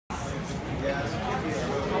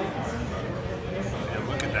And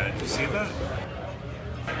look at that. You see that?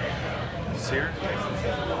 You see her?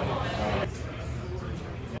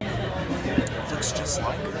 Looks just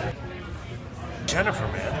like her. Jennifer,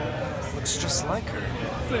 man. Looks just like her.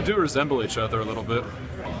 They do resemble each other a little bit.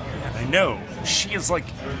 And I know. She is like...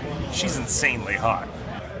 She's insanely hot.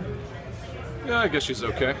 Yeah, I guess she's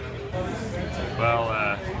okay. Well,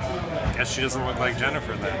 guess she doesn't look like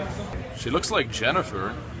Jennifer then. She looks like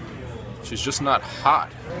Jennifer. She's just not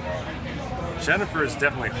hot. Jennifer is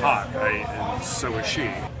definitely hot, and so is she.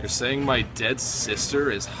 You're saying my dead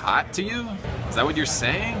sister is hot to you? Is that what you're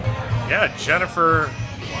saying? Yeah, Jennifer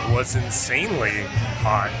was insanely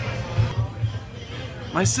hot.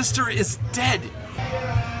 My sister is dead.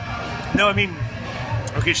 No, I mean,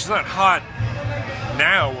 okay, she's not hot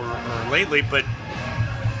now or lately, but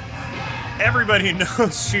everybody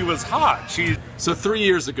knows she was hot. So 3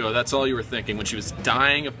 years ago, that's all you were thinking when she was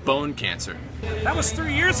dying of bone cancer. That was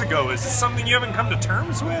 3 years ago. Is this something you haven't come to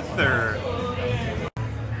terms with, or?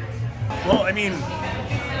 Well, I mean,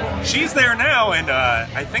 she's there now, and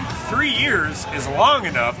I think 3 years is long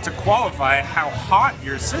enough to qualify how hot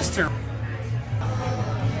your sister.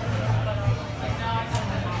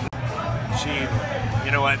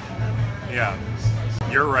 You know what? Yeah,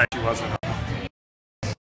 you're right. She wasn't hot.